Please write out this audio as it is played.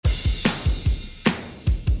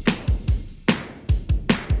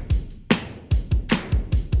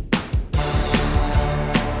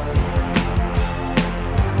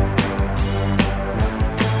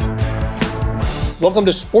Welcome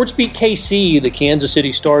to Sports Beat KC, the Kansas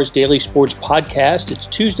City Star's daily sports podcast. It's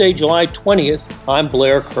Tuesday, July 20th. I'm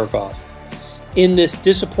Blair Kirchhoff. In this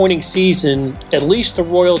disappointing season, at least the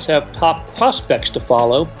Royals have top prospects to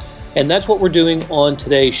follow, and that's what we're doing on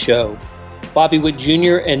today's show. Bobby Witt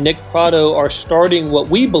Jr. and Nick Pratto are starting what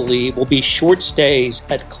we believe will be short stays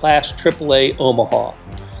at Class AAA Omaha.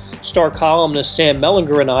 Star columnist Sam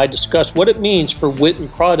Mellinger and I discuss what it means for Witt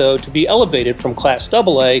and Pratto to be elevated from Class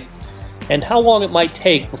AA and how long it might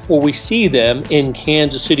take before we see them in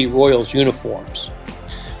Kansas City Royals uniforms.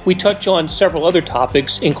 We touch on several other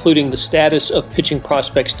topics, including the status of pitching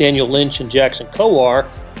prospects Daniel Lynch and Jackson Kowar,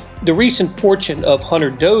 the recent fortune of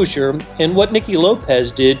Hunter Dozier, and what Nicky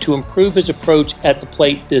Lopez did to improve his approach at the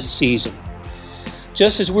plate this season.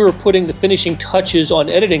 Just as we were putting the finishing touches on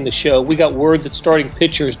editing the show, we got word that starting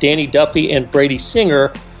pitchers Danny Duffy and Brady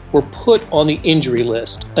Singer were put on the injury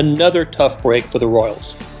list. Another tough break for the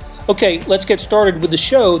Royals. Okay, let's get started with the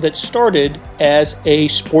show that started as a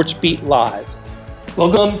Sports Beat Live.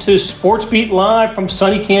 Welcome to Sports Beat Live from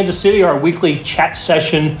sunny Kansas City, our weekly chat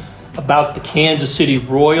session about the Kansas City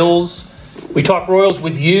Royals. We talk Royals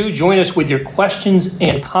with you. Join us with your questions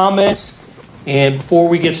and comments. And before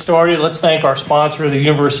we get started, let's thank our sponsor, the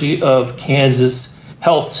University of Kansas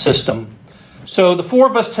Health System. So the four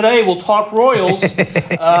of us today will talk Royals.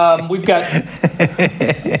 We've got...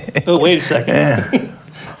 Oh, wait a second. Yeah.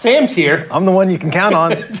 Sam's here. I'm the one you can count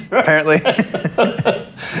on, apparently.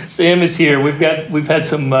 Sam is here. We've had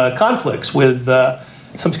some conflicts with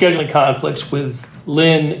some scheduling conflicts with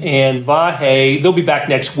Lynn and Vahe. They'll be back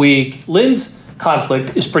next week. Lynn's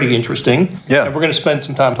conflict is pretty interesting. Yeah. And we're going to spend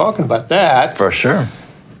some time talking about that. For sure.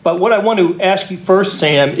 But what I want to ask you first,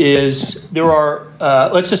 Sam, is there are,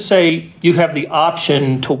 let's just say you have the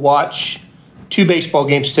option to watch two baseball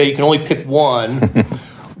games today. You can only pick one.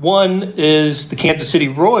 One is the Kansas City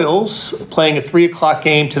Royals playing a 3 o'clock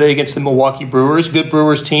game today against the Milwaukee Brewers. Good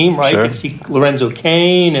Brewers team, right? Sure. You can see Lorenzo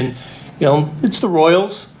Cain, and it's the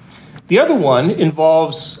Royals. The other one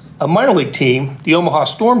involves a minor league team, the Omaha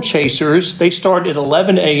Storm Chasers. They start at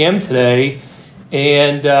 11 a.m. today,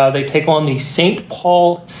 and they take on the St.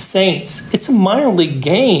 Paul Saints. It's a minor league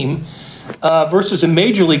game versus a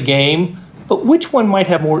major league game. But which one might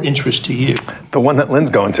have more interest to you? The one that Lynn's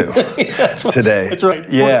going to today. That's right.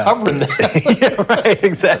 Yeah. We're covering that. Yeah, right.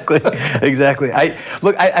 Exactly.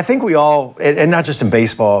 I think we all, and not just in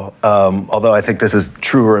baseball, although I think this is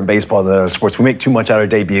truer in baseball than other sports, we make too much out of our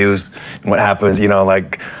debuts and what happens,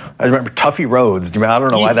 I remember Tuffy Rhodes. I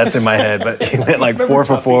don't know why that's in my head, but he went like 4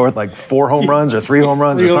 for 4 with like 4 home runs or 3 home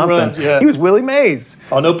runs or something. Runs, yeah. He was Willie Mays.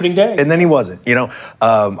 On opening day. And then he wasn't, I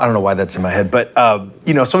don't know why that's in my head. But,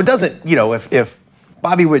 so it doesn't, if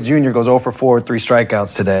Bobby Witt Jr. goes 0 for 4 with 3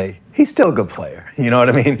 strikeouts today, he's still a good player. You know what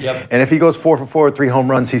I mean? Yep. And if he goes 4 for 4 with 3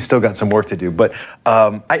 home runs, he's still got some work to do. But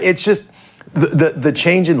it's just the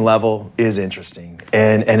change in level is interesting.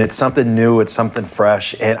 And it's something new. It's something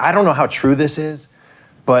fresh. And I don't know how true this is.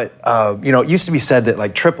 But, it used to be said that,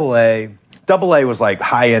 like, AAA, AA was, like,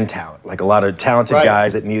 high-end talent, like a lot of talented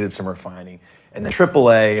guys that needed some refining. And then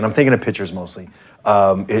AAA, and I'm thinking of pitchers mostly,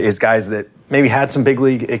 is guys that maybe had some big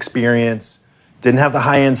league experience, didn't have the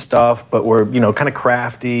high-end stuff, but were, kind of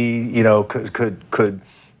crafty, could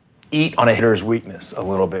eat on a hitter's weakness a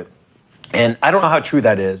little bit. And I don't know how true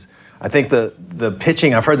that is. I think the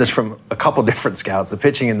pitching, I've heard this from a couple different scouts, the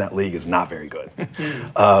pitching in that league is not very good.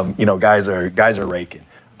 Guys are raking.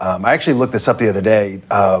 I actually looked this up the other day.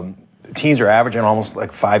 Teams are averaging almost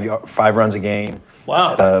like 5 runs a game.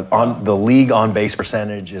 Wow. On the league on base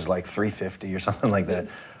percentage is like 350 or something like that.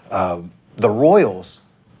 The Royals,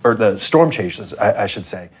 or the Storm Chasers, I should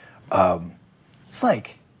say, it's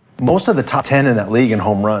like most of the top 10 in that league in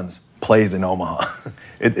home runs plays in Omaha.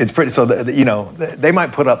 It's pretty, so they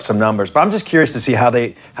might put up some numbers, but I'm just curious to see how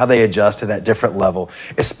they adjust to that different level,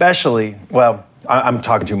 especially, I'm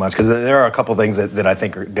talking too much because there are a couple things that I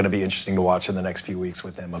think are going to be interesting to watch in the next few weeks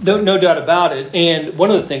with them. No doubt about it. And one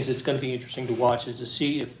of the things that's going to be interesting to watch is to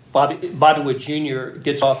see if Bobby Witt Jr.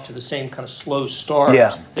 gets off to the same kind of slow start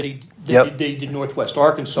that he did Northwest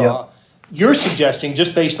Arkansas. Yep. You're suggesting,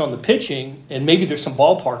 just based on the pitching, and maybe there's some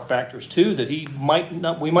ballpark factors too, that we might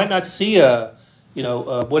not see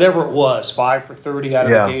whatever it was, 5 for 30 out of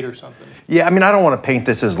the gate or something. Yeah, I don't want to paint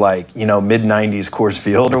this as like, mid-90s Coors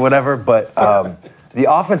Field or whatever, but the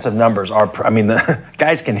offensive numbers are, the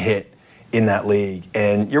guys can hit in that league.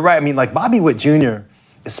 And you're right, like Bobby Witt Jr.,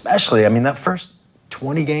 especially, that first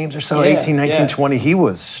 20 games or so, 18, 19, 20, he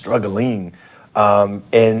was struggling.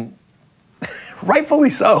 And rightfully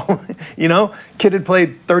so. Kid had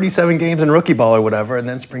played 37 games in rookie ball or whatever, and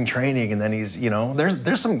then spring training, and then he's,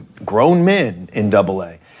 there's some grown men in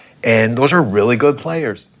AA. And those are really good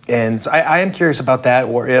players. And so I am curious about that,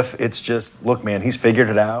 or if it's just, look, man, he's figured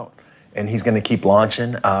it out, and he's going to keep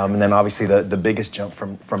launching. And then obviously the biggest jump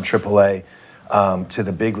from AAA to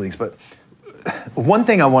the big leagues. But one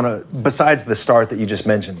thing I want to, besides the start that you just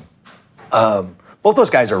mentioned, both those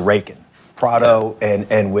guys are raking, Pratto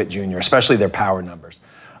and Witt Jr., especially their power numbers,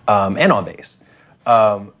 and on base.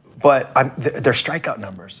 But their strikeout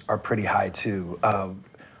numbers are pretty high too.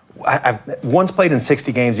 One's played in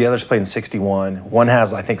 60 games, the other's played in 61. One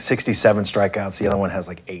has, I think, 67 strikeouts. The other one has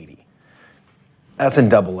like 80. That's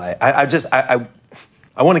in AA.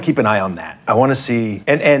 I want to keep an eye on that. I want to see,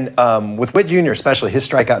 and with Witt Jr. especially, his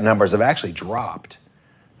strikeout numbers have actually dropped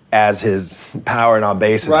as his power and on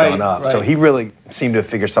base has gone up. Right. So he really seemed to have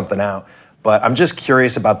figured something out. But I'm just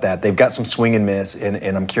curious about that. They've got some swing and miss,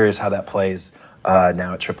 and I'm curious how that plays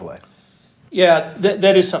now at AAA. Yeah,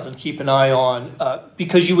 that is something to keep an eye on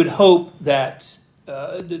because you would hope that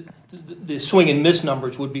the swing and miss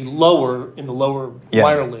numbers would be lower in the lower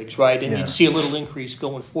minor leagues, right? And you'd see a little increase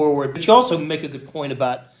going forward. But you also make a good point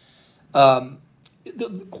about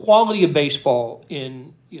the quality of baseball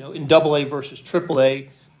in AA versus AAA.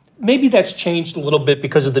 Maybe that's changed a little bit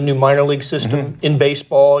because of the new minor league system in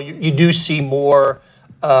baseball. You do see more.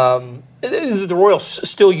 The Royals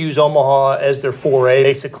still use Omaha as their 4A,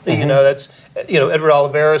 basically. That's Edward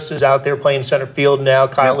Olivares is out there playing center field now.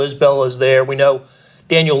 Kyle Isbell is there. We know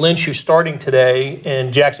Daniel Lynch, who's starting today,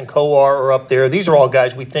 and Jackson Kowar are up there. These are all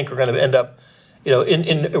guys we think are going to end up,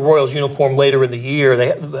 in a Royals uniform later in the year. They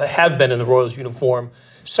have been in the Royals uniform.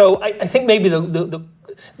 So I think maybe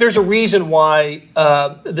there's a reason why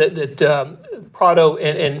that Pratto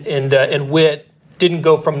and Witt didn't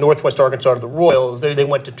go from Northwest Arkansas to the Royals. They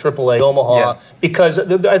went to AAA Omaha because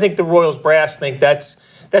I think the Royals brass think that's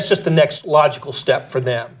just the next logical step for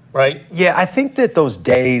them, right? Yeah, I think that those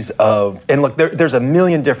days of, and look, there's a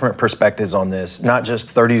million different perspectives on this, not just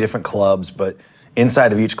 30 different clubs, but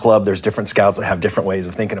inside of each club, there's different scouts that have different ways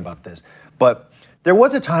of thinking about this. But there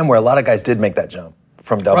was a time where a lot of guys did make that jump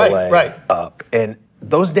from AA up. And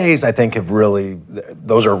those days, I think,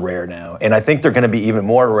 those are rare now. And I think they're going to be even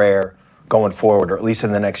more rare going forward, or at least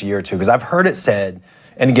in the next year or two. Because I've heard it said,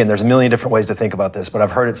 and again, there's a million different ways to think about this, but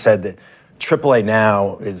I've heard it said that AAA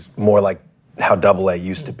now is more like how AA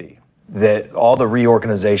used to be. That all the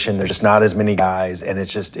reorganization, there's just not as many guys, and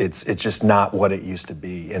it's just not what it used to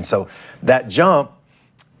be. And so that jump,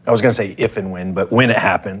 I was going to say if and when, but when it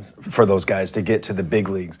happens for those guys to get to the big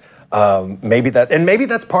leagues, maybe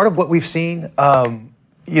that's part of what we've seen.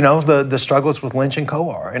 The struggles with Lynch and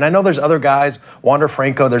Kowar. And I know there's other guys, Wander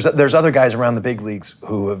Franco, there's other guys around the big leagues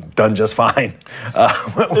who have done just fine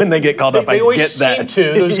when they get called up. They always seem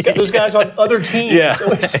to. Those guys on other teams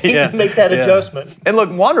always seem to make that adjustment. And look,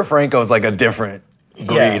 Wander Franco is like a different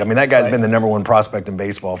breed. I mean, that guy's been the number one prospect in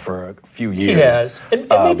baseball for a few years. He has. And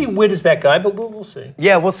maybe Witt is that guy, but we'll see.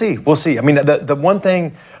 Yeah, we'll see. We'll see. I mean, the one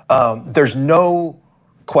thing, there's no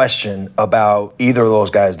question about either of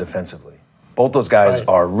those guys defensively. Both those guys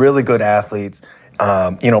are really good athletes.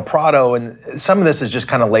 Pratto, and some of this is just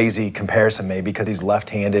kind of lazy comparison maybe because he's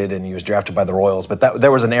left-handed and he was drafted by the Royals, but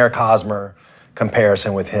there was an Eric Hosmer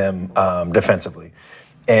comparison with him defensively.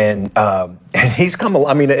 And he's come,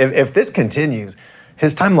 if this continues,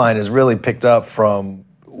 his timeline is really picked up from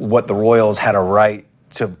what the Royals had a right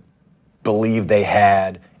to believe they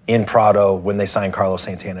had in Pratto when they signed Carlos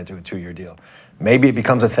Santana to a 2-year deal. Maybe it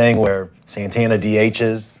becomes a thing where Santana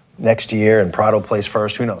DHs next year and Pratto plays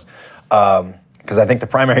first. Who knows? Because I think the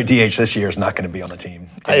primary DH this year is not going to be on the team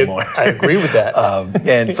anymore. I agree with that.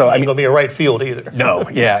 And so going to be a right field either. No,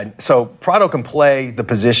 yeah. So Pratto can play the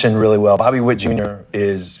position really well. Bobby Witt Jr.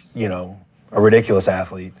 is, a ridiculous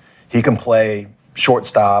athlete. He can play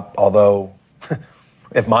shortstop, although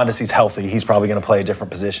if Mondesi's healthy, he's probably going to play a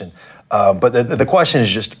different position. But the question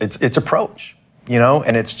is just it's approach,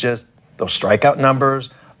 and it's just those strikeout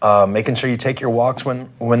numbers. Making sure you take your walks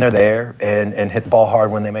when they're there and hit the ball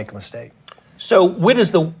hard when they make a mistake. So Witt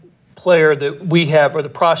is the player that we have, or the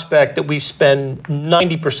prospect that we spend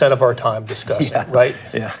 90% of our time discussing, right?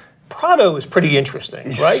 Yeah. Pratto is pretty interesting,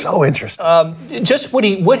 He's right? So interesting. Just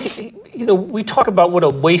we talk about what a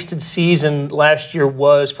wasted season last year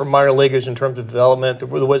was for minor leaguers in terms of development.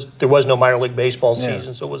 There was no minor league baseball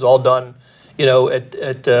season, so it was all done, at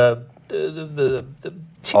the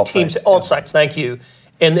teams, alt sites. Thank you.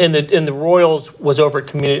 And the Royals was over at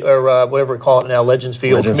community, or whatever we call it now, Legends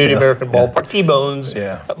Field, Community American Ballpark, T-Bones,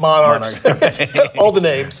 Monarchs, all the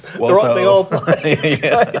names. They all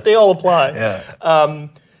apply. They all apply. Yeah.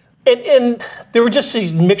 And there were just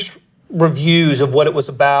these mixed reviews of what it was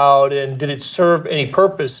about and did it serve any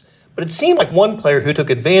purpose. But it seemed like one player who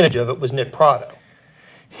took advantage of it was Nick Pratto.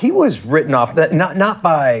 he was written off, not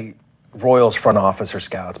by Royals front office or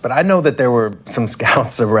scouts, but I know that there were some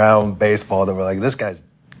scouts around baseball that were like, this guy's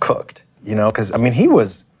cooked, because, I mean,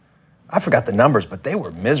 I forgot the numbers, but they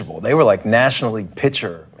were miserable. They were like National League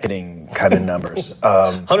pitcher hitting kind of numbers.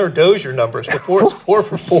 Hunter Dozier numbers before it's 4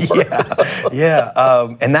 for 4.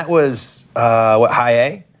 Yeah. And that was, high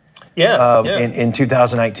A? Yeah. In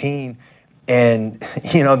 2019. And,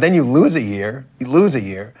 then you lose a year.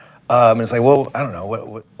 And it's like, well, I don't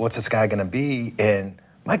know, what's this guy going to be? And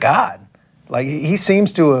my God, like he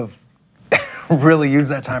seems to have really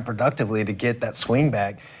used that time productively to get that swing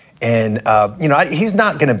back. And, he's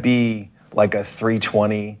not going to be like a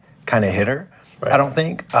 320 kind of hitter, right. I don't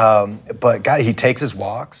think. But, God, he takes his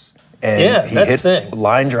walks and he hits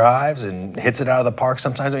line drives and hits it out of the park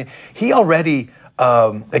sometimes. I mean, he already,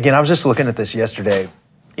 again, I was just looking at this yesterday,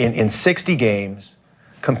 in 60 games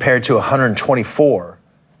compared to 124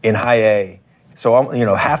 in high A.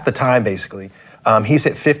 So, half the time, basically. He's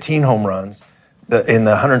hit 15 home runs. In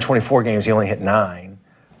the 124 games, he only hit 9.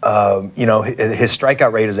 His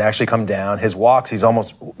strikeout rate has actually come down. His walks, he's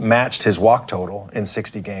almost matched his walk total in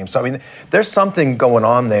 60 games. So, I mean, there's something going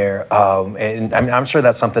on there. And I mean, I'm sure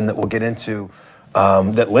that's something that we'll get into,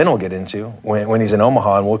 that Lynn will get into when he's in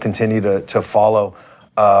Omaha, and we'll continue to follow,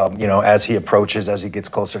 as he approaches, as he gets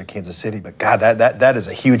closer to Kansas City. But, God, that is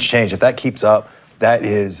a huge change. If that keeps up, that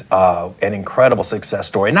is an incredible success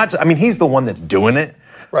story. He's the one that's doing it.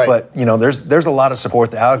 Right. But, there's a lot of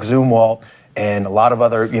support. Alex Zumwalt and a lot of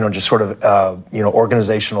other, just sort of,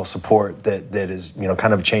 organizational support that is,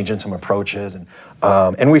 kind of changing some approaches.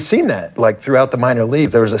 And we've seen that, like, throughout the minor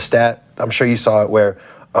leagues. There was a stat, I'm sure you saw it, where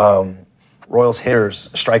Royals hitters'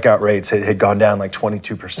 strikeout rates had gone down like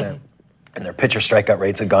 22%. Mm-hmm. And their pitcher strikeout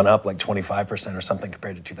rates had gone up like 25% or something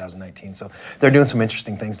compared to 2019. So they're doing some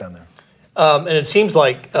interesting things down there. And it seems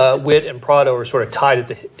like Witt and Prado are sort of tied at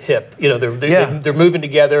the hip. They're moving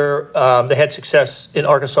together. They had success in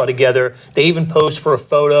Arkansas together. They even posed for a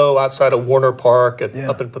photo outside of Warner Park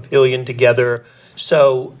up in Papillion together.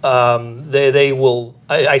 So they will,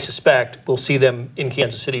 I suspect, we'll see them in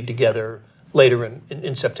Kansas City together later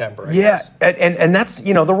in September. I guess. And that's,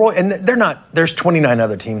 the Royals, and they're not, there's 29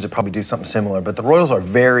 other teams that probably do something similar, but the Royals are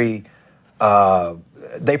very,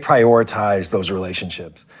 they prioritize those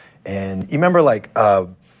relationships. And you remember, like,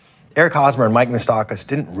 Eric Hosmer and Mike Moustakas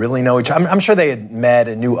didn't really know each other. I'm sure they had met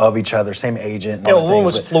and knew of each other, same agent. And one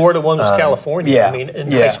was Florida, one was California.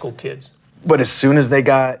 High school kids. But as soon as they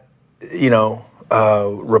got,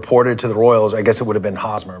 reported to the Royals, I guess it would have been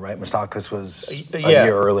Hosmer, right? Moustakas was a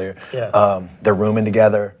year earlier. Yeah. They're rooming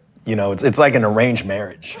together. It's like an arranged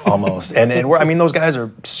marriage almost. and those guys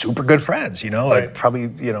are super good friends. Right. Probably,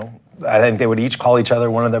 I think they would each call each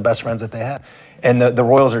other one of their best friends that they have. And the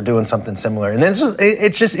Royals are doing something similar. And then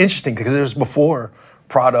it's just interesting because it was before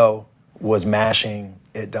Prado was mashing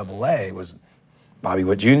at AA. It was Bobby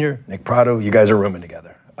Witt Jr., Nick Prado. You guys are rooming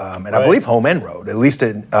together. And I believe home and road, at least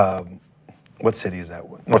in, what city is that?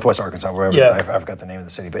 Northwest Arkansas, wherever. Yeah. I forgot the name of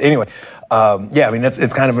the city. But anyway,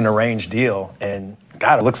 it's kind of an arranged deal. And,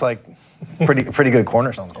 God, it looks like pretty good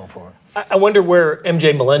cornerstones going forward. I wonder where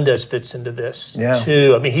MJ Melendez fits into this,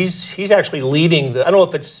 too. I mean, he's actually leading I don't know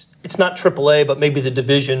if it's not AAA, but maybe the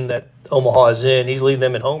division that Omaha is in. He's leading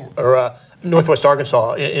them in Northwest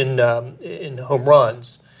Arkansas in home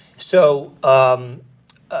runs. So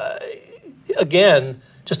again,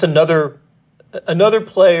 just another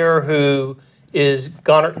player who is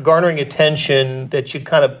garnering attention that you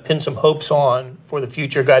kind of pin some hopes on for the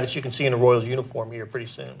future. Guy that you can see in a Royals uniform here pretty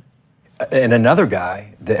soon. And another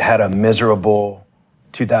guy that had a miserable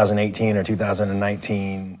 2018 or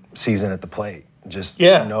 2019 season at the plate. Just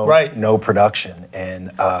no production.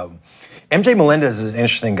 And MJ Melendez is an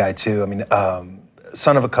interesting guy, too. I mean,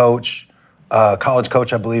 son of a coach, college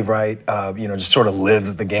coach, I believe, right? Just sort of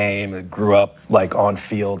lives the game, grew up, like, on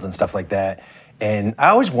fields and stuff like that. And I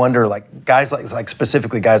always wonder, like, guys like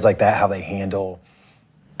specifically guys like that, how they handle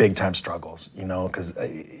big-time struggles, because,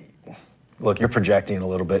 look, you're projecting a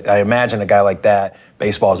little bit. I imagine a guy like that,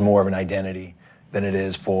 baseball is more of an identity than it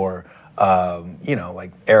is for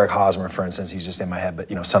like Eric Hosmer, for instance. He's just in my head, but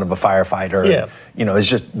son of a firefighter. Yeah. It's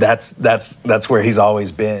just that's where he's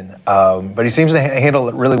always been. But he seems to handle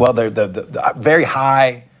it really well. The very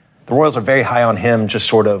high. The Royals are very high on him. Just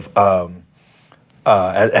sort of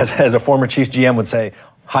as a former Chiefs GM would say,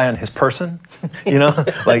 high on his person.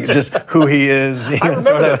 Like just who he is. I remember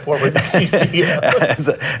sort of, that former Chiefs GM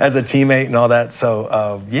as a teammate and all that.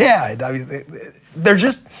 So they're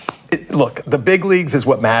just. Look, the big leagues is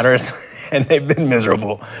what matters, and they've been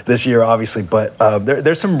miserable this year, obviously. But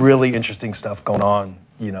there's some really interesting stuff going on,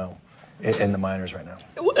 in the minors right now.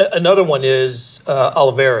 Another one is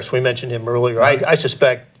Olivares. We mentioned him earlier. Right. I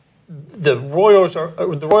suspect the Royals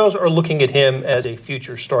are looking at him as a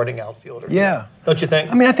future starting outfielder. Yeah, don't you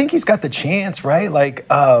think? I mean, I think he's got the chance, right? Like,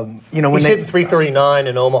 when he's hitting .339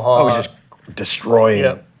 in Omaha. He's just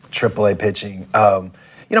destroying AAA pitching.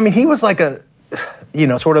 He was like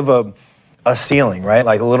sort of a ceiling, right?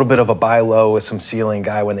 Like a little bit of a buy low with some ceiling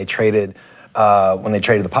guy when they traded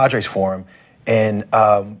the Padres for him. And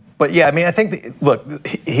but yeah, I mean, I think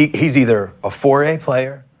he's either a 4A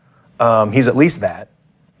player, he's at least that,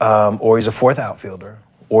 or he's a fourth outfielder,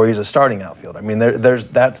 or he's a starting outfielder. I mean,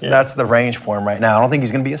 that's the range for him right now. I don't think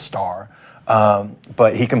he's going to be a star,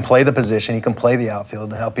 but he can play the position, he can play the outfield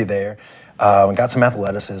and help you there. And got some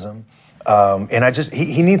athleticism, and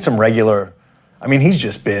he needs some regular. I mean, he's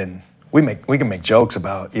just been. We can make jokes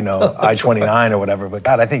about I-29 or whatever, but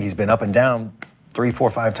God, I think he's been up and down 3, 4,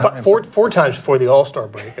 5 times. Four times before the All-Star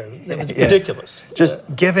break. It was ridiculous.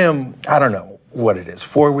 Just give him, I don't know what it is,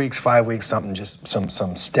 4 weeks, 5 weeks, something, just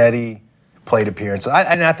some steady plate appearance.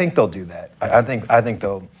 And I think they'll do that. I think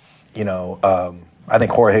they'll, I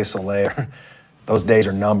think Jorge Soler, those days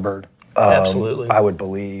are numbered. Absolutely. I would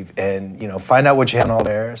believe, and find out what you have in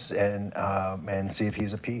Olivares and see if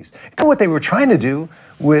he's a piece. Kind of what they were trying to do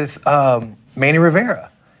with Manny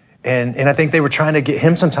Rivera, and I think they were trying to get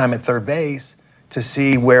him some time at third base to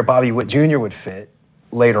see where Bobby Witt Jr. would fit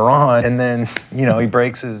later on, and then he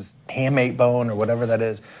breaks his hamate bone or whatever that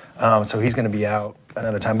is, so he's going to be out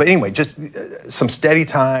another time. But anyway, just some steady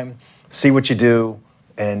time, see what you do,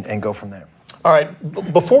 and go from there. All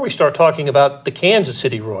right, before we start talking about the Kansas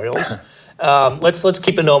City Royals, let's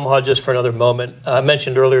keep in Omaha just for another moment. I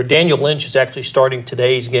mentioned earlier, Daniel Lynch is actually starting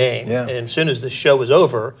today's game. Yeah. And as soon as this show is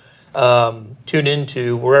over, tune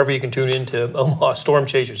into wherever you can tune into Omaha Storm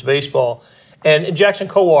Chasers baseball. And Jackson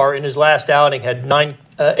Kowar, in his last outing, had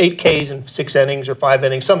 8 Ks in 6 innings or 5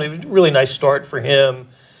 innings. Something, it was a really nice start for him.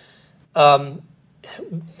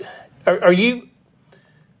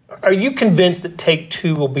 Are you convinced that take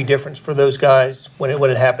 2 will be different for those guys when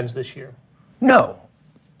it happens this year? No.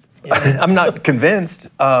 Yeah. I'm not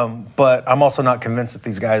convinced, but I'm also not convinced that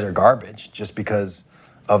these guys are garbage just because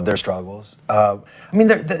of their struggles.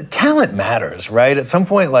 The talent matters, right? At some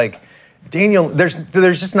point, like Daniel, there's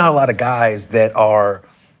just not a lot of guys that are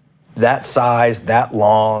that size, that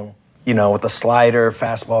long, with a slider,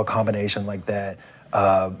 fastball combination like that.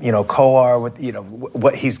 Kowar with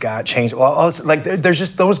what he's got changed. Well, there's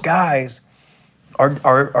just those guys are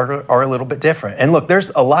a little bit different. And look, there's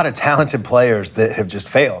a lot of talented players that have just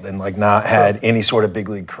failed and not had any sort of big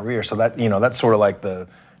league career. So that that's sort of like the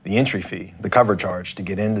entry fee, the cover charge to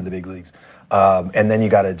get into the big leagues, and then you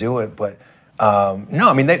got to do it. But no,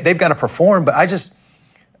 I mean they've got to perform. But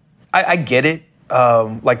I get it.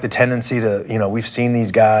 The tendency to we've seen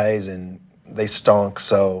these guys and they stunk,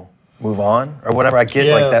 so move on or whatever. I get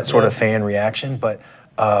that sort of fan reaction, but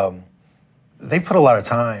they put a lot of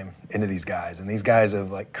time into these guys, and these guys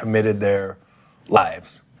have committed their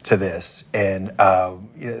lives to this, and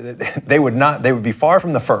they would be far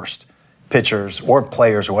from the first pitchers or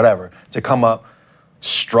players or whatever to come up,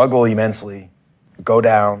 struggle immensely, go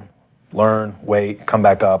down, learn, wait, come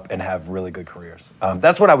back up, and have really good careers.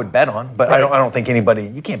 That's what I would bet on, but right. I don't think anybody.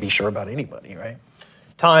 You can't be sure about anybody, right?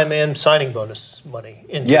 Time and signing bonus money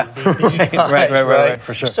into these guys, right,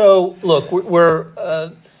 for sure. So, look,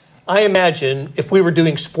 I imagine if we were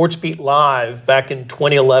doing Sports Beat Live back in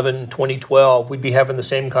 2011, 2012, we'd be having the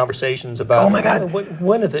same conversations about, oh my God,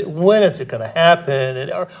 when is it going to happen?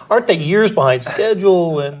 And aren't they years behind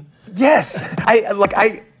schedule? And yes,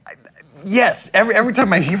 yes. Every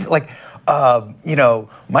time I hear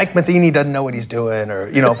Mike Matheny doesn't know what he's doing,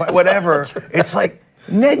 or whatever. Right. It's like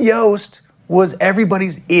Ned Yost was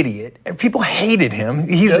everybody's idiot, and people hated him.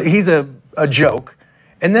 He's a joke.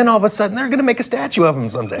 And then all of a sudden, they're going to make a statue of him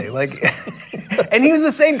someday. And he was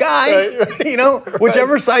the same guy, right.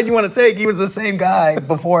 Whichever side you want to take, he was the same guy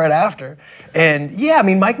before and after. And yeah, I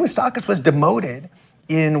mean, Mike Moustakas was demoted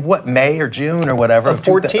in May or June or whatever of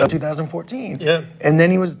 2014. Yeah. And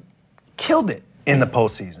then he killed it in the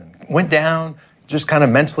postseason. Went down, just kind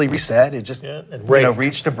of mentally reset. It just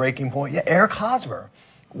reached a breaking point. Yeah, Eric Hosmer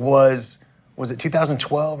was it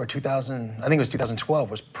 2012 or 2000? I think it was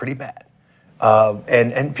 2012. Was pretty bad.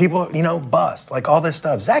 And people, bust, all this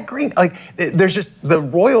stuff. Zach Green, there's just the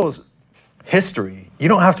Royals history. You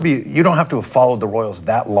don't have to have followed the Royals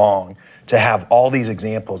that long to have all these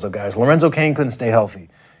examples of guys. Lorenzo Cain couldn't stay healthy.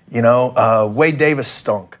 Wade Davis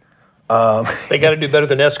stunk. They got to do better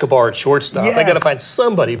than Escobar at shortstop. Yes. They got to find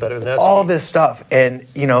somebody better than Escobar. All this stuff. And,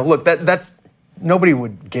 look, that's nobody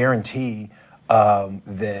would guarantee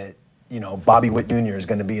that, Bobby Witt Jr. is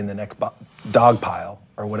going to be in the next dog pile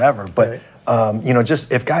or whatever. But,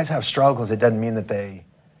 just if guys have struggles, it doesn't mean that they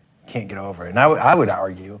can't get over it. And I would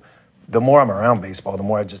argue, the more I'm around baseball, the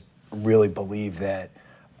more I just really believe that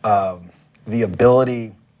the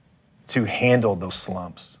ability to handle those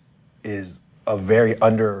slumps is a very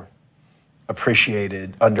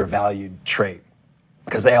underappreciated, undervalued trait,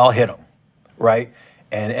 because they all hit them, right?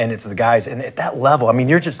 And it's the guys, and at that level, I mean,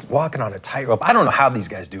 you're just walking on a tightrope. I don't know how these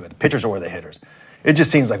guys do it, the pitchers or the hitters. It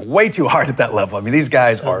just seems like way too hard at that level. I mean, these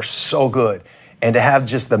guys are so good. And to have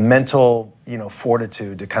just the mental,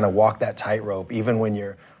 fortitude to kind of walk that tightrope, even when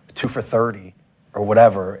you're 2 for 30 or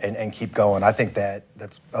whatever, and keep going, I think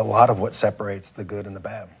that's a lot of what separates the good and the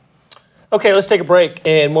bad. Okay, let's take a break.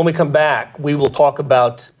 And when we come back, we will talk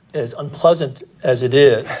about, as unpleasant as it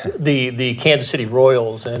is, the Kansas City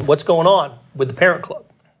Royals and what's going on with the parent club.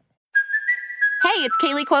 Hey, it's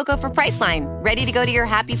Kaylee Cuoco for Priceline. Ready to go to your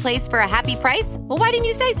happy place for a happy price? Well, why didn't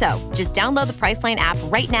you say so? Just download the Priceline app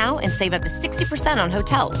right now and save up to 60% on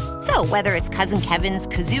hotels. So whether it's Cousin Kevin's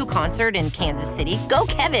Kazoo Concert in Kansas City, go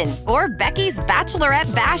Kevin, or Becky's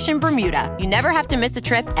Bachelorette Bash in Bermuda, you never have to miss a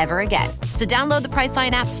trip ever again. So download the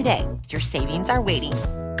Priceline app today. Your savings are waiting.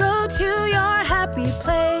 Go to your happy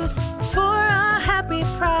place for a happy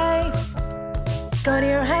price. Go to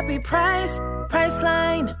your happy price,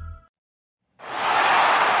 Priceline.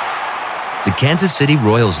 The Kansas City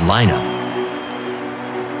Royals lineup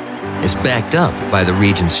is backed up by the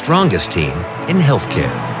region's strongest team in healthcare,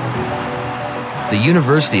 the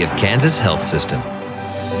University of Kansas Health System.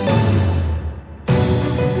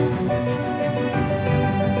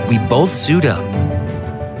 We both suit up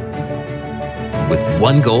with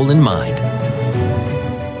one goal in mind: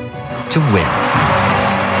 to win.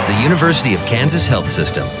 The University of Kansas Health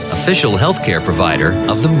System, official healthcare provider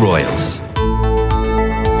of the Royals.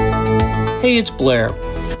 Hey, it's Blair.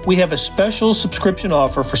 We have a special subscription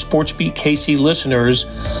offer for SportsBeat KC listeners: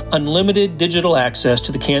 unlimited digital access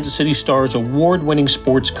to the Kansas City Star's award-winning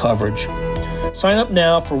sports coverage. Sign up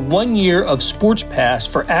now for 1 year of Sports Pass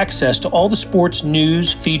for access to all the sports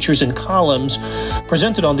news, features, and columns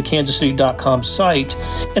presented on the kansascity.com site,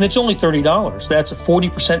 and it's only $30. That's a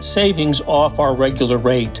 40% savings off our regular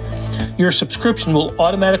rate. Your subscription will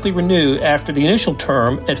automatically renew after the initial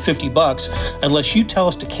term at $50 unless you tell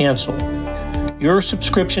us to cancel. Your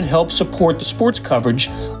subscription helps support the sports coverage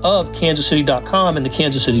of kansascity.com and the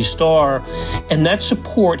Kansas City Star, and that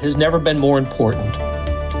support has never been more important.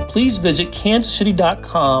 Please visit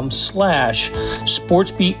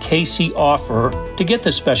kansascity.com/SportsBeatKC offer to get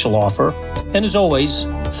this special offer. And as always,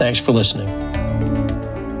 thanks for listening.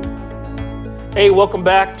 Hey, welcome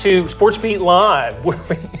back to SportsBeat Live,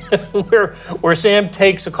 where Sam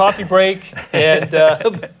takes a coffee break, and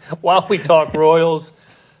while we talk Royals,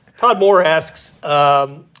 Todd Moore asks,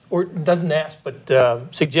 or doesn't ask, but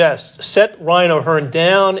suggests, set Ryan O'Hearn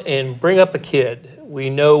down and bring up a kid. We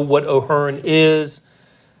know what O'Hearn is.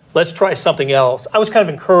 Let's try something else. I was kind of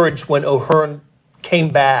encouraged when O'Hearn came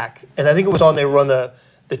back, and I think it was they were on the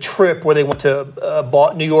trip where they went to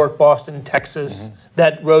New York, Boston, Texas,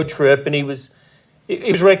 that road trip, and he was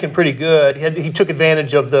raking pretty good. He took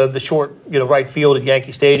advantage of the short right field at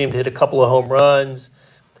Yankee Stadium to hit a couple of home runs.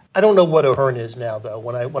 I don't know what O'Hearn is now, though,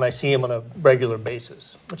 when I see him on a regular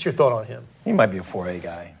basis. What's your thought on him? He might be a 4A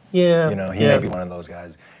guy. Yeah. He may be one of those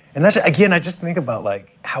guys. And that's, again, I just think about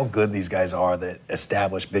how good these guys are that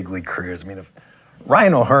establish big league careers. I mean, if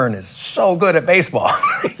Ryan O'Hearn is so good at baseball,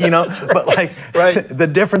 but right. The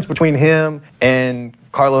difference between him and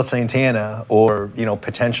Carlos Santana or,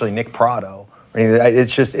 potentially Nick Pratto,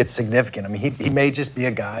 it's significant. I mean, he may just be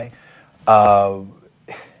a guy,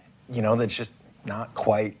 that's just not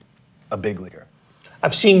quite a big leaguer.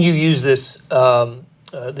 I've seen you use this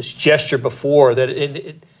this gesture before that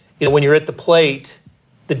when you're at the plate,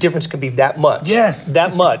 the difference can be that much. Yes.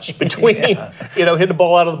 That much between, hitting the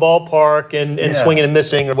ball out of the ballpark and swinging and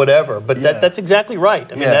missing or whatever. But that's exactly right.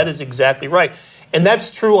 I mean, that is exactly right. And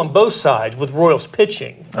that's true on both sides with Royals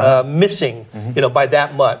pitching, missing, by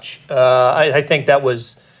that much. I think that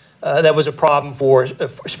was a problem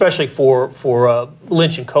especially for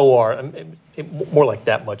Lynch and Kowar. More like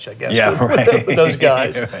that much, I guess, with those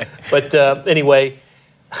guys. Right. But anyway,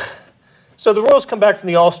 so the Royals come back from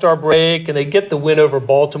the All-Star break, and they get the win over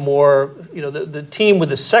Baltimore. The team with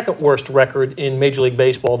the second worst record in Major League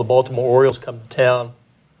Baseball, the Baltimore Orioles, come to town.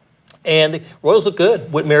 And the Royals look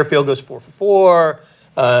good. Whit Merrifield goes 4 for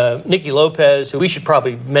 4. Nicky Lopez, who we should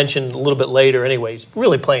probably mention a little bit later anyway, he's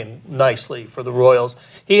really playing nicely for the Royals.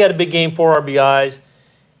 He had a big game, 4 RBIs.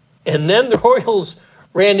 And then the Royals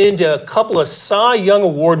ran into a couple of Cy Young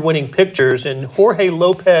Award-winning pitchers in Jorge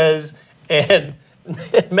Lopez and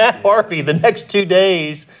Matt Harvey, the next 2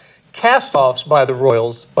 days, cast-offs by the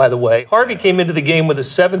Royals, by the way. Harvey came into the game with a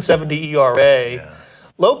 7.70 ERA. Yeah.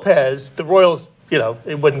 Lopez, the Royals,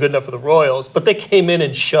 it wasn't good enough for the Royals, but they came in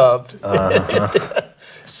and shoved.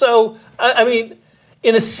 So, I mean,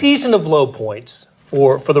 in a season of low points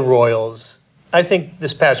for the Royals, I think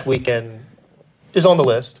this past weekend is on the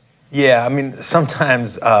list. Yeah, I mean,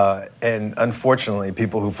 sometimes, and unfortunately,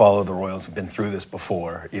 people who follow the Royals have been through this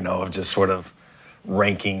before, of just sort of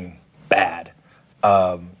ranking bad.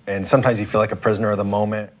 And sometimes you feel like a prisoner of the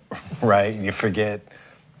moment, right? And you forget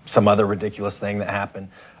some other ridiculous thing that happened.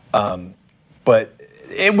 But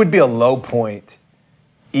it would be a low point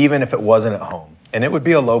even if it wasn't at home. And it would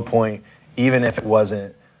be a low point even if it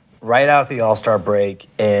wasn't right out the All-Star break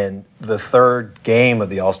and the third game of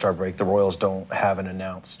the All-Star break, the Royals don't have an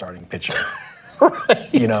announced starting pitcher.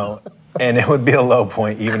 Right. And it would be a low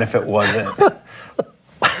point even if it wasn't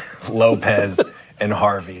Lopez and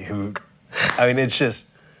Harvey, who, I mean, it's just,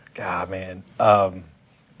 God, man.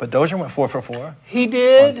 But Dozier went 4 for 4. He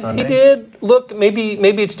did. He did. Look, maybe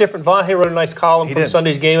it's different. Vahe wrote a nice column from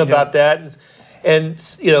Sunday's game about that. And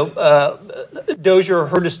Dozier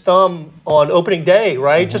hurt his thumb on opening day,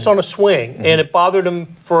 right? Just on a swing. And it bothered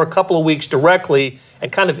him for a couple of weeks directly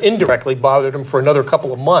and kind of indirectly bothered him for another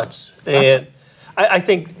couple of months. And I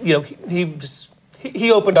think,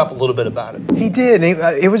 he opened up a little bit about it. He did.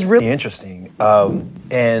 It was really interesting.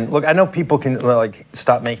 And look, I know people can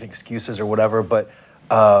stop making excuses or whatever, but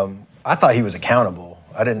I thought he was accountable.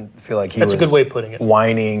 I didn't feel like he was a good way of putting it.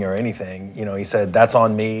 Whining or anything. He said, that's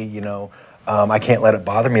on me, I can't let it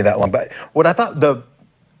bother me that long. But what I thought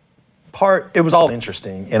it was all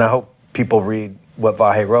interesting, and I hope people read what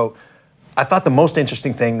Vahe wrote. I thought the most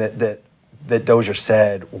interesting thing that Dozier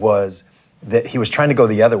said was that he was trying to go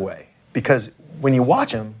the other way. Because when you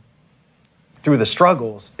watch him through the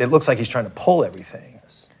struggles, it looks like he's trying to pull everything.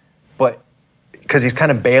 But because he's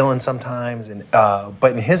kind of bailing sometimes,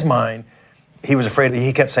 but in his mind, he was afraid.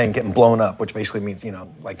 He kept saying getting blown up, which basically means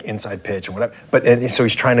like inside pitch and whatever. So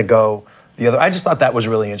he's trying to go the other. I just thought that was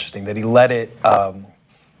really interesting that he let it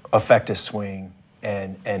affect his swing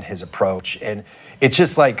and his approach. And it's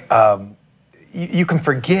just like you can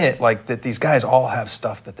forget that these guys all have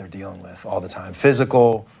stuff that they're dealing with all the time,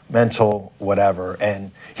 physical, mental, whatever.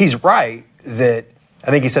 And he's right that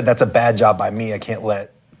I think he said that's a bad job by me. I can't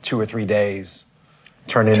let 2 or 3 days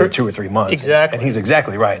turn into 2 or 3 months. Exactly. And he's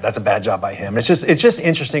exactly right. That's a bad job by him. It's just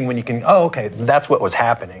interesting when you can, okay, that's what was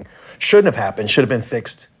happening. Shouldn't have happened. Should have been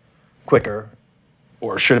fixed quicker,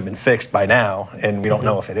 or should have been fixed by now, and we don't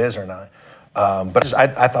know if it is or not. But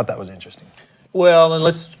I thought that was interesting. Well, and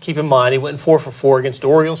let's keep in mind, he went 4 for 4 against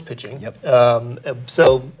Orioles pitching. Yep.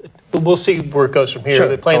 So we'll see where it goes from here. Sure,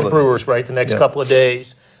 They're playing the Brewers, right, the next couple of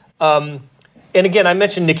days. And again, I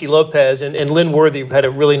mentioned Nicky Lopez, and Lynn Worthy had a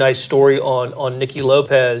really nice story on Nicky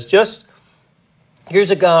Lopez. Just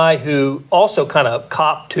here's a guy who also kind of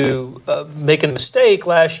copped to making a mistake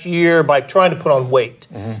last year by trying to put on weight.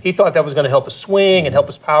 He thought that was going to help his swing and help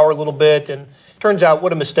his power a little bit, and turns out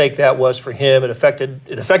what a mistake that was for him. It affected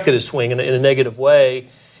his swing in a negative way.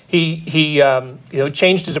 He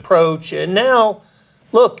changed his approach, and now,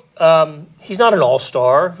 look, he's not an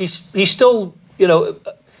all-star. He's still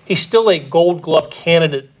a Gold Glove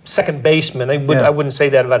candidate second baseman. I wouldn't say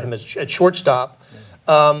that about him at shortstop.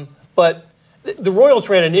 But the Royals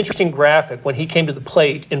ran an interesting graphic when he came to the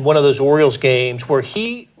plate in one of those Orioles games where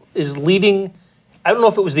he is leading, I don't know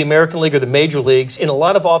if it was the American League or the Major Leagues, in a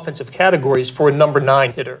lot of offensive categories for a number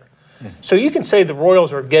 9 hitter. So you can say the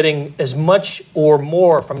Royals are getting as much or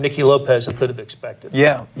more from Nicky Lopez than could have expected.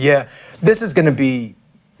 Yeah. This is going to be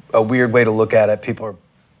a weird way to look at it. People are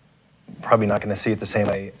probably not going to see it the same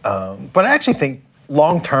way. But I actually think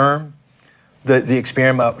long term, the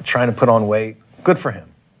experiment of trying to put on weight, good for him.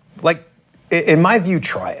 Like, in my view,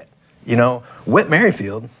 try it. Whit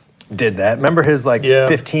Merrifield did that. Remember his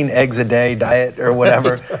 15 eggs a day diet or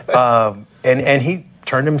whatever? And he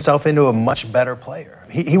turned himself into a much better player.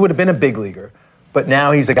 He would have been a big leaguer, but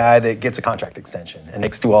now he's a guy that gets a contract extension and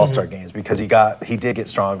makes 2 All-Star games because he did get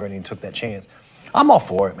stronger and he took that chance. I'm all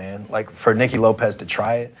for it, man. Like, for Nicky Lopez to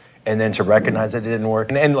try it and then to recognize that it didn't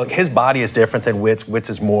work. And look, his body is different than Whit's.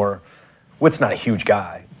 Whit's not a huge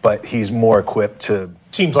guy, but he's more equipped to...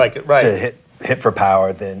 Seems like it, right. To hit for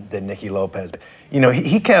power than Nicky Lopez.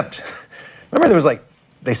 He kept... Remember there was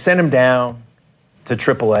they sent him down to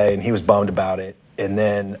AAA and he was bummed about it. And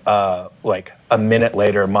then a minute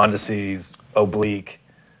later, Mondesi's oblique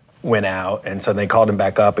went out, and so they called him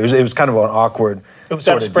back up. It was kind of an awkward. It was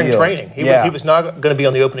out of spring training. He was not going to be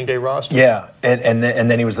on the opening day roster. Yeah, and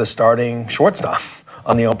then he was the starting shortstop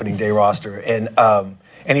on the opening day roster, and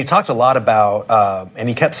And he talked a lot about, and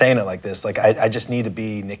he kept saying it like this, like, I just need to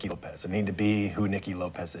be Nicky Lopez. I need to be who Nicky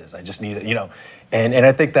Lopez is. I just need to, and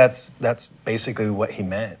I think that's basically what he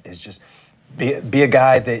meant, is just be a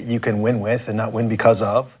guy that you can win with and not win because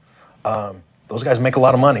of. Those guys make a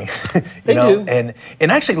lot of money, They do. And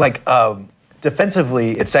actually, like,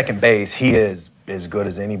 defensively at second base, he is as good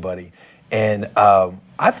as anybody. And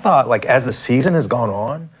I've thought, like, as the season has gone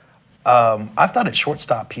on, I've thought at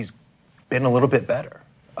shortstop he's been a little bit better.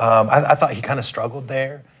 I thought he kind of struggled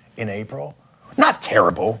there in April. Not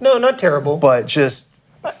terrible. No, not terrible. But just...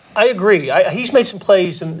 I agree. He's made some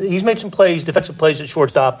plays, defensive plays at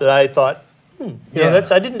shortstop that I thought, I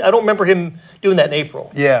don't remember him doing that in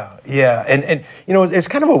April. Yeah. And it's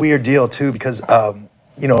kind of a weird deal, too, because,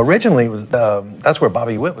 originally it was that's where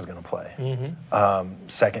Bobby Witt was going to play,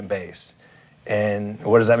 second base. And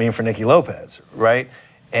what does that mean for Nicky Lopez, right?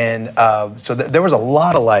 And so there was a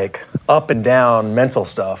lot of, like, up and down mental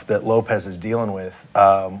stuff that Lopez is dealing with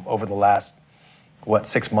over the last,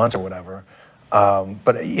 6 months or whatever.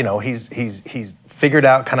 But he's figured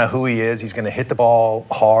out kind of who he is. He's going to hit the ball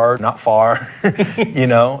hard, not far,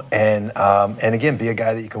 and again, be a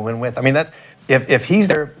guy that you can win with. I mean, that's if he's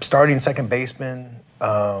their starting second baseman,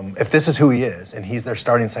 if this is who he is, and he's their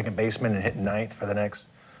starting second baseman and hitting ninth for the next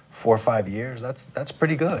 4 or 5 years, that's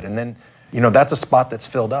pretty good. And then, that's a spot that's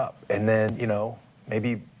filled up. And then,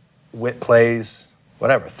 maybe Witt plays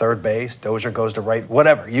whatever, third base, Dozier goes to right,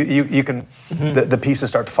 whatever. You can, the pieces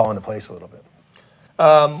start to fall into place a little bit.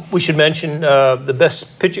 We should mention the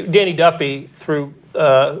best pitcher, Danny Duffy, threw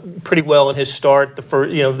pretty well in his start.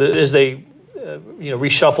 As they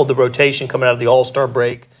reshuffled the rotation coming out of the All-Star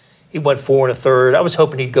break, he went 4 1/3. I was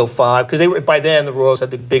hoping he'd go 5 because by then the Royals had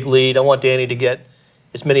the big lead. I want Danny to get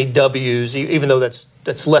as many W's, even though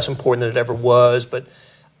that's less important than it ever was. But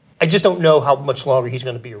I just don't know how much longer he's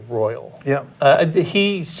going to be a Royal. Yeah.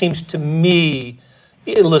 He seems to me.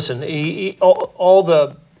 Listen,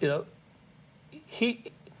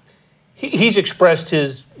 He's expressed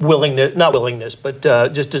his not willingness, but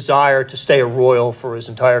just desire to stay a Royal for his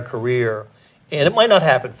entire career. And it might not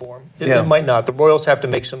happen for him. It might not. The Royals have to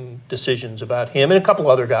make some decisions about him and a couple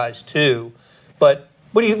other guys too. But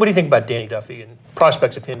what do you think about Danny Duffy and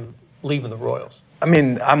prospects of him leaving the Royals? I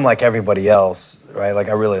mean, I'm like everybody else, right? Like,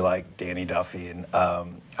 I really like Danny Duffy, and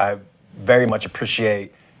I very much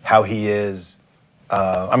appreciate how he is.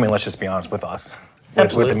 Let's just be honest with us.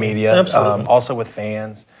 With the media, also with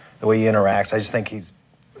fans, the way he interacts. I just think he's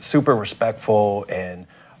super respectful, and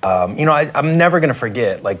I'm never going to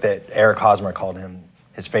forget like that Eric Hosmer called him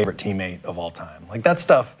his favorite teammate of all time. Like, that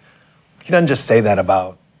stuff, he doesn't just say that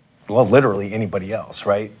about, literally anybody else,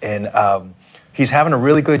 right? And he's having a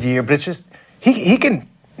really good year, but it's just he can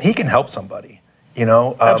help somebody,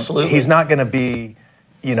 Absolutely. He's not going to be,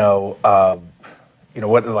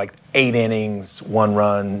 like 8 innings, 1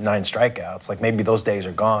 run, 9 strikeouts. Like, maybe those days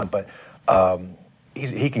are gone, but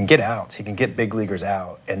he can get outs. He can get big leaguers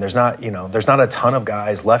out, and there's not a ton of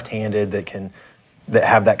guys left-handed that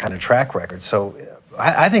have that kind of track record. So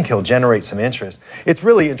I think he'll generate some interest. It's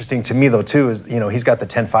really interesting to me though too is he's got the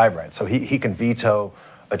 10-5 right, so he can veto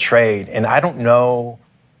a trade, and I don't know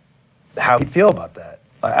how he'd feel about that.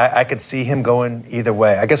 I could see him going either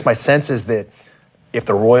way. I guess my sense is that if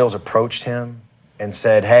the Royals approached him and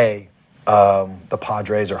said, hey, the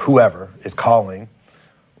Padres or whoever is calling,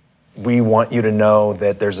 we want you to know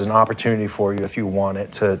that there's an opportunity for you if you want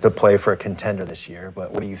it to play for a contender this year.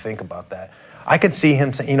 But what do you think about that? I could see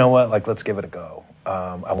him saying, you know what, like, let's give it a go.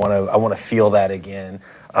 I want to feel that again.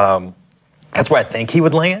 That's where I think he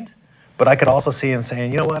would land. But I could also see him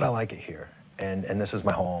saying, you know what, I like it here. And this is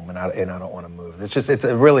my home, and I don't want to move. It's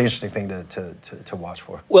a really interesting thing to watch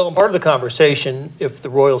for. Well, and part of the conversation, if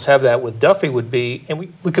the Royals have that with Duffy, would be, and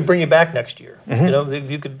we could bring you back next year.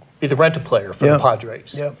 You could be the rent-a-player for the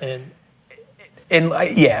Padres. Yeah. And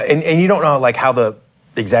you don't know like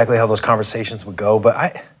exactly how those conversations would go, but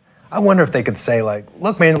I wonder if they could say like,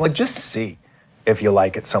 look, man, like, just see if you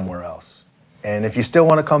like it somewhere else, and if you still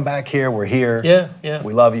want to come back here, we're here. Yeah.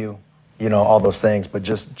 We love you. All those things, but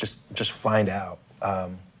just find out.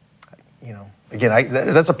 Again,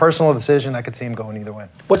 that's a personal decision. I could see him going either way.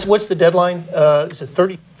 What's the deadline? Is it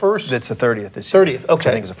 31st? It's the 30th this year. 30th, okay. Which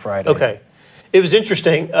I think is a Friday. Okay. It was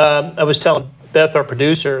interesting. I was telling Beth, our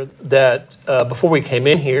producer, that before we came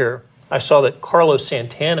in here, I saw that Carlos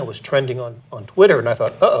Santana was trending on Twitter, and I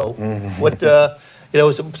thought, what?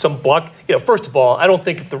 Was some block. First of all, I don't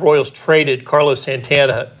think if the Royals traded Carlos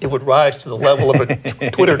Santana, it would rise to the level of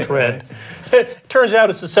a Twitter trend. Turns out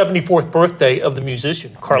it's the 74th birthday of the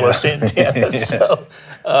musician Carlos Santana. So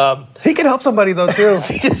he can help somebody though too.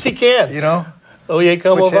 Yes, he can. Oh, yeah,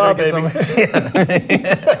 come Switch over, hitter, baby.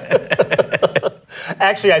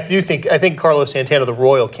 Actually, I think Carlos Santana, the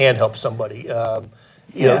Royal, can help somebody.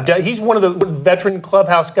 You know, he's one of the veteran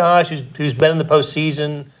clubhouse guys who's been in the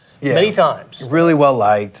postseason many times. Really well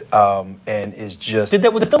liked, and is just did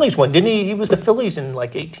that with the Phillies one, didn't he? He was the Phillies in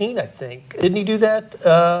like 18, I think. Didn't he do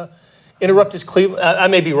that? Interrupt his Cleveland. I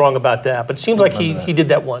may be wrong about that, but it seems like he did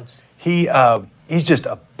that once. He's just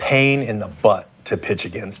a pain in the butt to pitch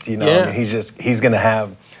against. You know, I mean, he's going to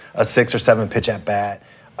have a 6 or 7 pitch at bat.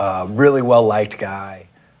 Really well liked guy.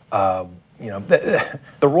 You know,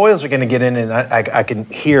 the Royals are going to get in, and I can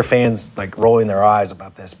hear fans like rolling their eyes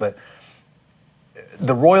about this, but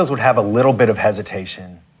the Royals would have a little bit of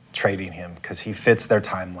hesitation trading him because he fits their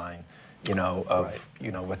timeline. You know,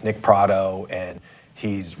 with Nick Pratto, and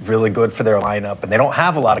he's really good for their lineup, and they don't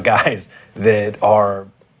have a lot of guys that are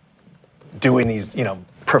doing these, you know,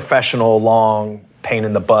 professional, long, pain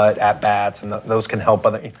in the butt at bats, and those can help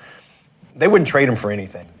other. They wouldn't trade him for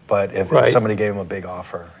anything, but if somebody gave him a big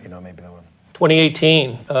offer, you know, maybe they would.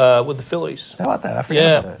 2018 with the Phillies. How about that? I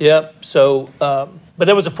forgot about that. Yeah. So, but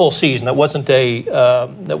that was a full season. That wasn't a.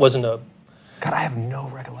 God, I have no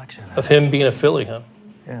recollection of him being a Philly, huh?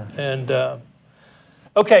 Yeah. And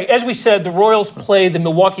okay, as we said, the Royals play the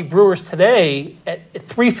Milwaukee Brewers today at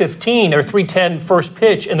 3:15 or 3:10 first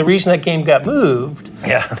pitch, and the reason that game got moved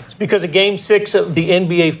is because of Game 6 of the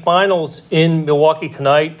NBA Finals in Milwaukee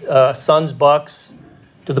tonight. Suns Bucks.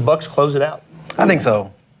 Do the Bucks close it out? I think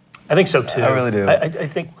so. I think so too. I really do. I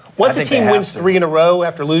think once a team wins 3 in a row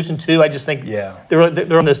after losing 2, I just think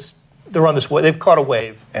they're on this way. They've caught a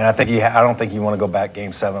wave. And I don't think you want to go back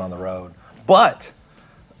Game 7 on the road. But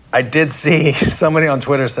I did see somebody on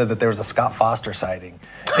Twitter said that there was a Scott Foster sighting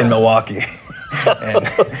in Milwaukee. And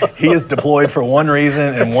he is deployed for one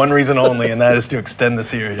reason and one reason only, and that is to extend the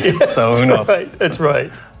series. So who knows? That's right.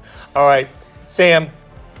 All right. Sam,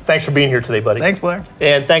 thanks for being here today, buddy. Thanks, Blair.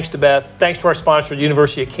 And thanks to Beth. Thanks to our sponsor, the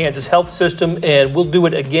University of Kansas Health System, and we'll do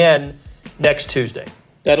it again next Tuesday.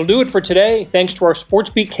 That'll do it for today. Thanks to our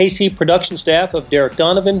SportsBeat KC production staff of Derek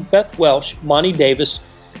Donovan, Beth Welsh, Monty Davis,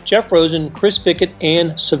 Jeff Rosen, Chris Fickett,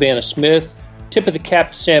 and Savannah Smith. Tip of the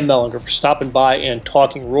cap to Sam Mellinger for stopping by and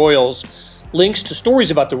talking Royals. Links to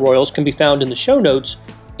stories about the Royals can be found in the show notes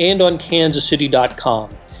and on kansascity.com.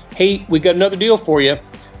 Hey, we got another deal for you.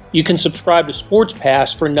 You can subscribe to Sports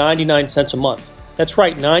Pass for 99 cents a month. That's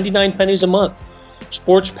right, 99 pennies a month.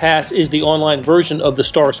 Sports Pass is the online version of the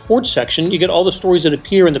Star Sports section. You get all the stories that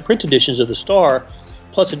appear in the print editions of the Star,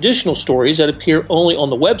 plus additional stories that appear only on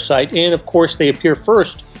the website, and of course they appear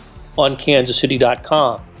first on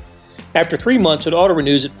kansascity.com. After 3 months, it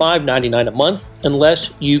auto-renews at $5.99 a month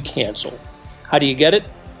unless you cancel. How do you get it?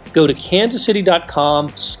 Go to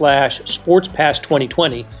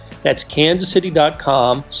kansascity.com/sportspass2020. That's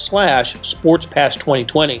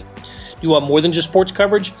kansascity.com/sportspass2020. You want more than just sports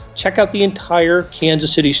coverage? Check out the entire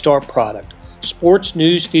Kansas City Star product. Sports,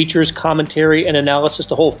 news, features, commentary, and analysis,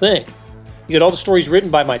 the whole thing. You get all the stories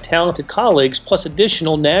written by my talented colleagues, plus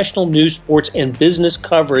additional national news, sports, and business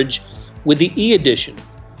coverage with the e-edition.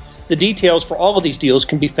 The details for all of these deals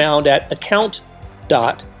can be found at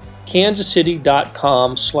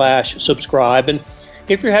account.kansascity.com/subscribe. And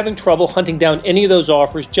if you're having trouble hunting down any of those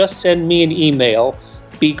offers, just send me an email,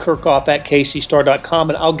 bkirkhoff@kcstar.com,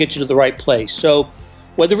 and I'll get you to the right place. So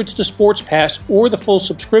whether it's the Sports Pass or the full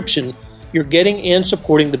subscription, you're getting and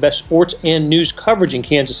supporting the best sports and news coverage in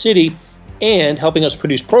Kansas City and helping us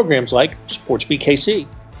produce programs like SportsBeat KC.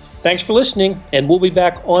 Thanks for listening, and we'll be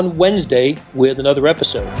back on Wednesday with another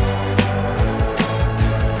episode.